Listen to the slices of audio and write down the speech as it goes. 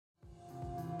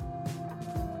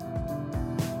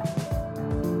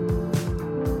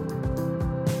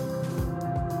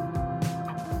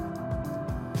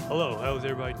Hello, how's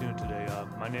everybody doing today?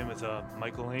 My name is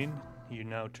Michael Laine. You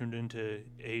now tuned into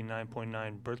a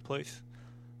 9.9 Birthplace,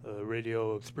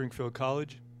 radio of Springfield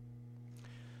College.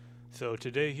 So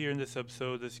today here in this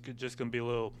episode, this is just going to be a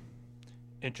little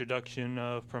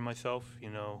introduction for myself,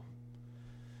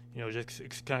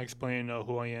 just kind of explain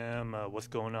who I am, what's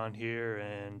going on here,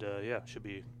 and should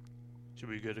be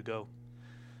good to go.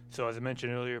 So as I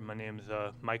mentioned earlier, my name is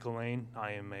Michael Laine.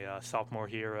 I am a sophomore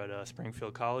here at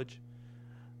Springfield College.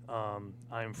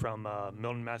 I'm from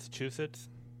Milton, Massachusetts.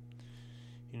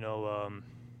 I'm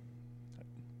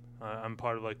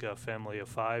part of like a family of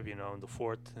five, the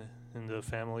fourth in the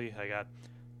family. I got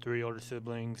 3 older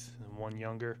siblings and 1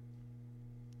 younger.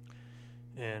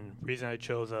 And the reason I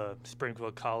chose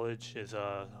Springfield College is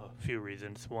a few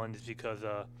reasons. One is because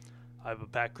I have a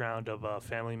background of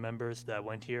family members that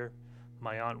went here.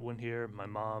 My aunt went here, my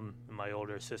mom, and my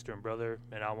older sister and brother,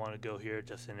 and I want to go here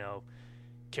just to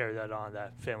carry that on,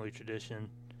 that family tradition.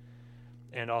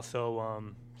 And also,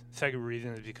 second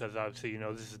reason is because obviously,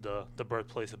 this is the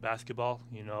birthplace of basketball.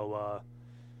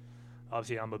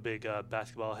 Obviously I'm a big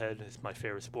basketball head. It's my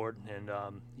favorite sport. And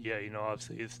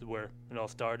obviously it's where it all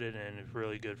started, and it's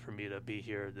really good for me to be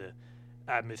here. The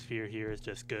atmosphere here is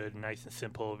just good, nice and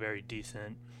simple, very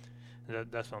decent. And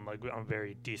that's what I'm like. I'm a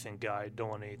very decent guy. Don't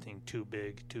want anything too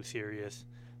big, too serious.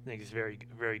 I think it's very,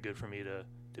 very good for me to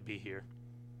be here.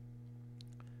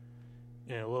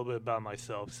 And a little bit about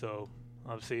myself. So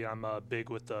obviously I'm big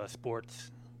with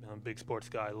sports. I'm a big sports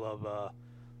guy. I love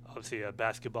obviously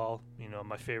basketball.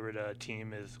 My favorite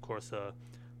team is of course the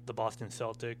Boston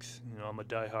Celtics. I'm a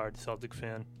diehard Celtic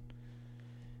fan.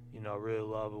 I really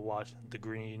love watching the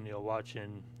green.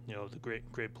 Watching the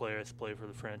great players play for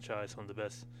the franchise. One of the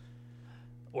best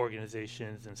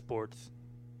organizations in sports.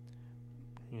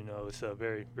 It's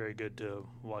very, very good to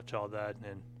watch all that.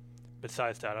 And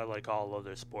besides that, I like all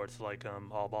other sports, like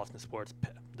all Boston sports,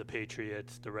 the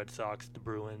Patriots, the Red Sox, the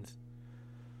Bruins.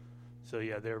 So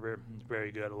yeah, they're very,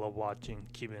 very good. I love watching,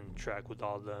 keeping track with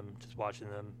all of them, just watching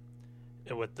them,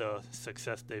 and with the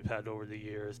success they've had over the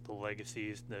years, the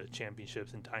legacies, the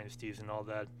championships and dynasties and all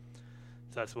that.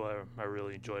 So that's what I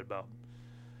really enjoyed about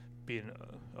being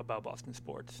about Boston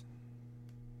sports.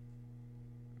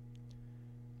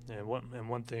 And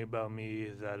one thing about me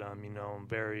is that I'm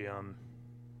very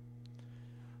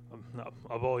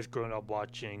I've always grown up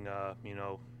watching,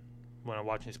 when I'm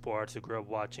watching sports, I grew up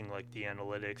watching like the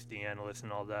analytics, the analysts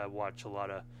and all that. I watch a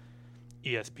lot of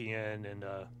ESPN and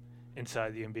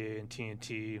Inside the NBA and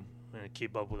TNT, and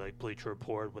keep up with like Bleacher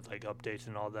Report with like updates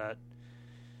and all that.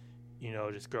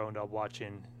 Just growing up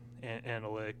watching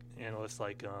analysts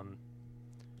like on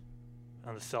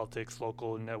the Celtics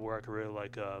local network. I really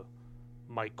like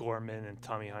Mike Gorman and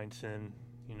Tommy Heinsohn.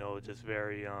 Just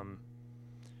very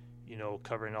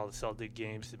covering all the Celtic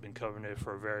games. They've been covering it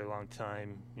for a very long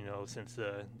time, since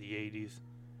the 80s.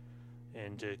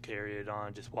 And to carry it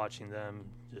on, just watching them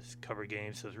just cover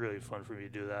games. So it's really fun for me to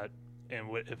do that. And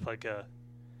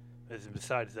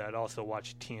besides that, also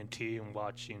watch TNT and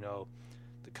watch,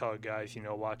 the color guys,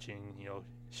 watching,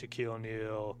 Shaquille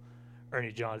O'Neal,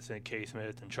 Ernie Johnson, K.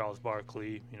 Smith, and Charles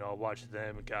Barkley. I watch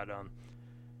them and got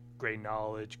great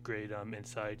knowledge, great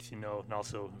insights, and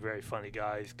also very funny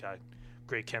guys. Got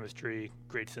great chemistry,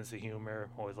 great sense of humor.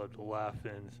 Always love to laugh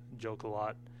and joke a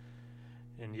lot.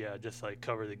 And yeah, just like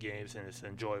cover the games, and it's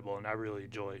enjoyable. And I really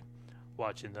enjoy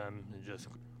watching them. They're just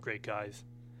great guys.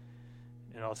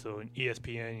 And also in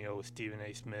ESPN, with Stephen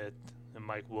A. Smith and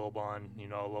Mike Wilbon,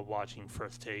 I love watching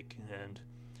First Take, and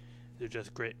they're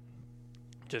just great.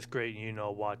 Just great,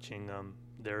 watching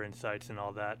their insights and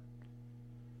all that.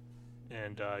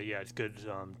 And it's good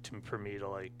for me to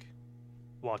like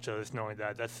watch others, knowing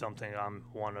that that's something I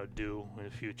want to do in the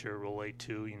future, relate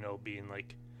to, being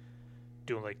like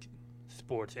doing like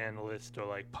sports analyst or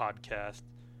like podcast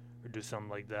or do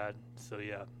something like that. So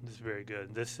yeah, this is very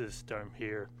good. This is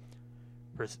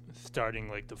starting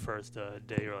like the first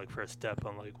day or like first step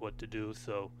on like what to do.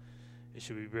 So it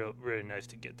should be really nice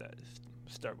to get that,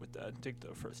 start with that, take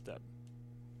the first step.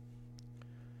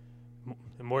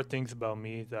 And more things about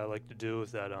me that I like to do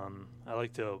is that I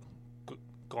like to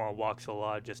go on walks a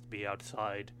lot, just to be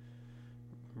outside,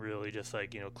 really just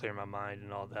like clear my mind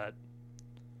and all that.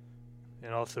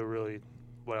 And also really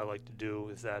what I like to do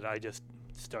is that I just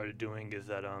started doing is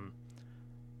that I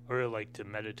really like to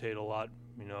meditate a lot.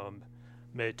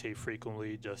 Meditate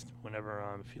frequently, just whenever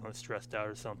I'm feeling stressed out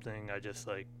or something. I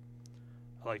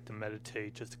like to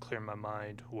meditate just to clear my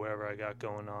mind, whatever I got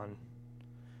going on,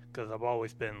 because I've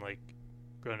always been like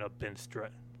growing up been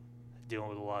dealing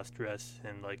with a lot of stress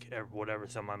and like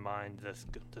whatever's on my mind that's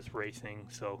racing.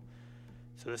 So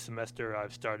So this semester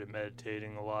I've started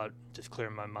meditating a lot, just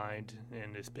clearing my mind,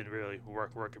 and it's been really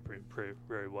working pretty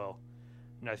very well.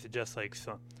 And I suggest like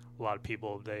a lot of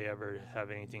people, if they ever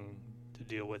have anything to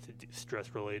deal with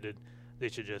stress related, they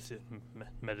should just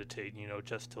meditate,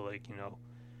 just to like,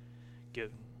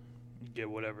 get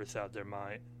whatever's out their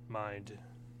mind,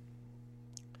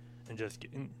 and just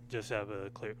have a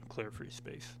clear free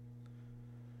space.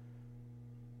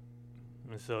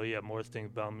 And so yeah, more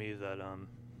things about me that I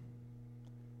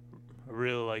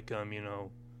really like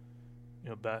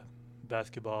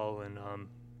basketball, and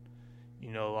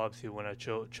obviously when I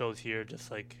chose here,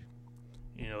 just like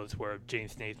it's where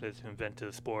James Naismith invented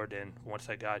the sport, and once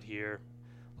I got here,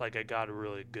 like I got a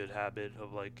really good habit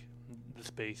of like the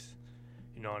space,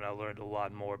 and I learned a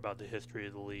lot more about the history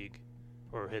of the league,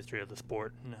 or history of the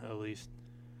sport at least.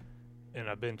 And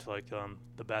I've been to like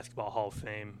the Basketball Hall of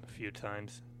Fame a few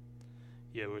times.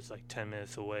 Yeah, it was like 10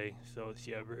 minutes away, so it's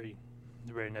very,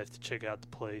 very nice to check out the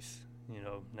place.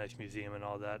 Nice museum and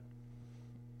all that.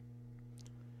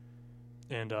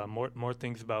 And more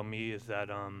things about me is that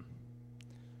I'm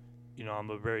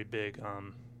a very big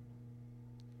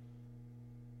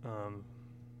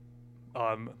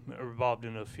I'm involved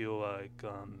in a few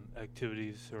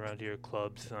activities around here,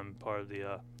 clubs. I'm part of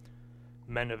the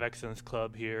Men of Excellence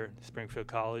Club here at Springfield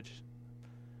College.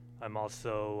 I'm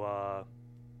also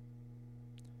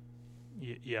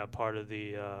part of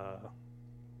the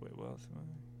wait, what else am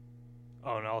I?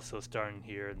 Oh, and also starting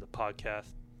here in the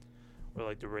podcast, or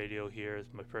like the radio here is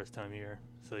my first time here.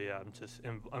 So yeah, I'm just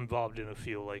involved in a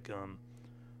few like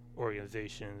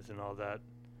organizations and all that.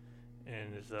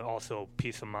 And it's also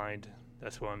peace of mind.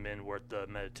 That's what I'm in, with the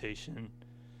meditation.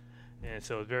 And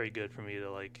so it's very good for me to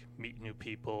like meet new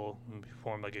people and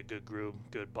form like a good group,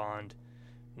 good bond,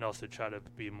 and also try to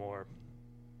be more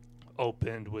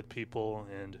open with people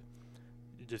and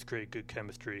just create good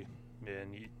chemistry.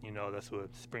 And that's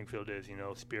what Springfield is,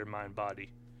 spirit, mind,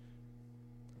 body.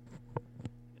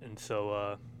 And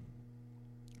so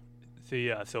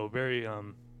so very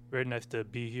very nice to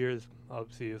be here.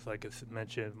 Obviously, it's like I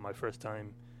mentioned, my first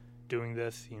time doing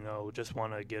this. Just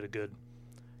want to get a good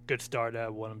start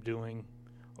at what I'm doing,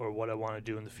 or what I want to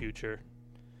do in the future.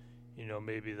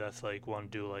 Maybe that's like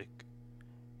want to do like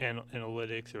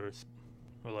analytics or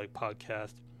like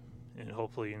podcast, and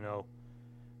hopefully if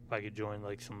I could join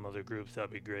like some other groups,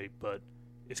 that'd be great. But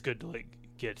it's good to like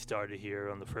get started here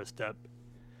on the first step,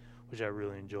 which I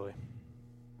really enjoy.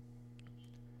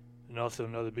 And also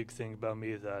another big thing about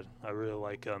me is that I really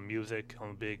like music.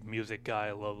 I'm a big music guy.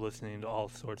 I love listening to all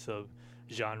sorts of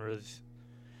genres.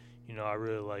 I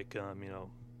really like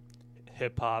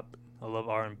hip hop. I love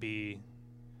R&B.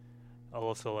 I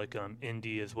also like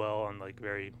indie as well on like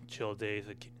very chill days,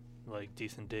 like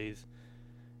decent days.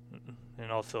 And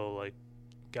also like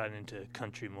gotten into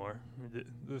country more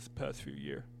this past few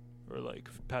years.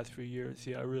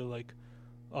 Yeah, I really like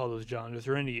all those genres,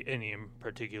 or any in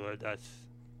particular. That's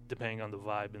depending on the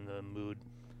vibe and the mood.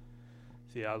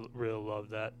 So yeah, I really love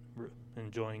that,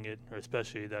 enjoying it, or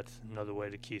especially that's another way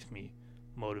to keep me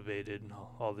motivated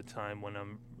all the time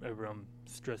whenever I'm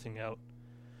stressing out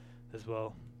as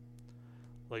well.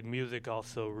 Like music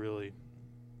also really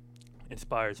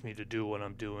inspires me to do what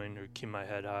I'm doing, or keep my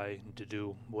head high and to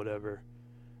do whatever.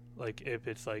 Like if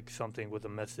it's like something with a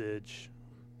message,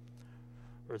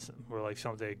 or like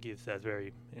something that's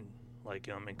very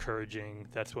encouraging,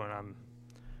 that's what I'm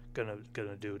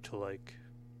gonna do, to like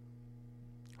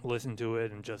listen to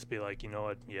it and just be like,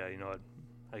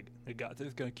 I got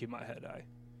this. Gonna keep my head high.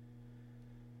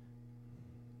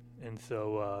 And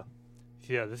so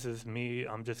this is me.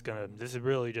 This is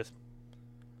really just,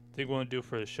 I think what I'm gonna do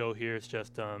for the show here is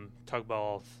just talk about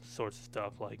all sorts of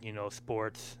stuff, like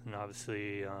sports, and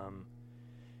obviously a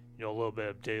little bit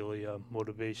of daily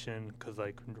motivation, because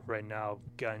like right now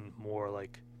I've gotten more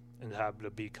like in the habit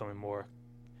of becoming more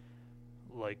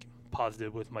like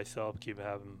positive with myself, keep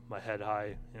having my head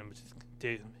high, and I'm just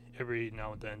every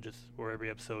now and then, or every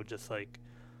episode, just like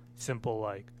simple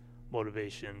like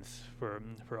motivations for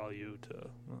all you to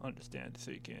understand,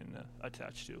 so you can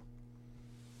attach to.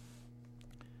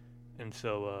 And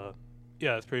so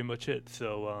that's pretty much it.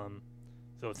 So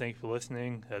thank you for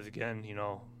listening. As again,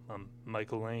 I'm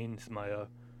Michael Laine. It's my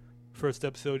first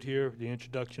episode here, the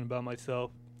introduction about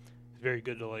myself. It's very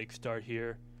good to like start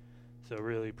here. So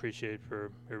really appreciate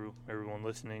for everyone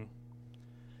listening.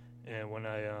 And when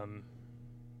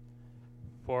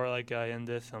before like I end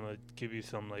this, I'm gonna give you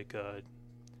some like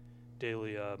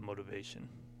daily motivation.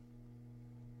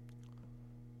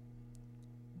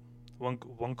 One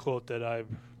quote that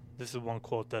this is one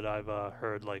quote that I've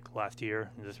heard like last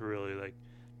year, and this really like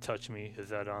touched me, is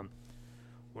that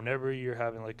whenever you're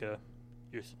having like a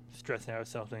you're stressing out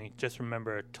something, just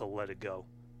remember to let it go.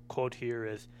 Quote here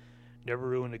is, never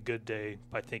ruin a good day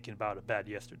by thinking about a bad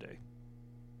yesterday.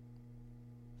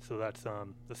 So that's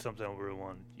something I really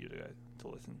want you to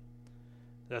listen.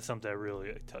 That's something that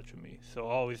really touched with me. So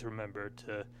always remember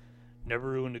to never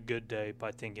ruin a good day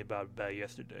by thinking about a bad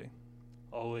yesterday.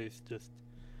 Always just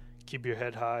keep your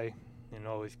head high and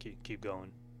always keep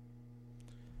going.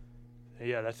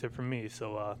 Yeah, that's it for me.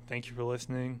 So thank you for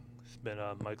listening. It's been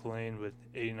Michael Laine with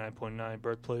 89.9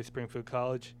 Birthplace, Springfield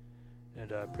College,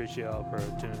 and I appreciate y'all for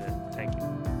tuning in. Thank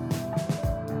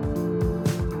you.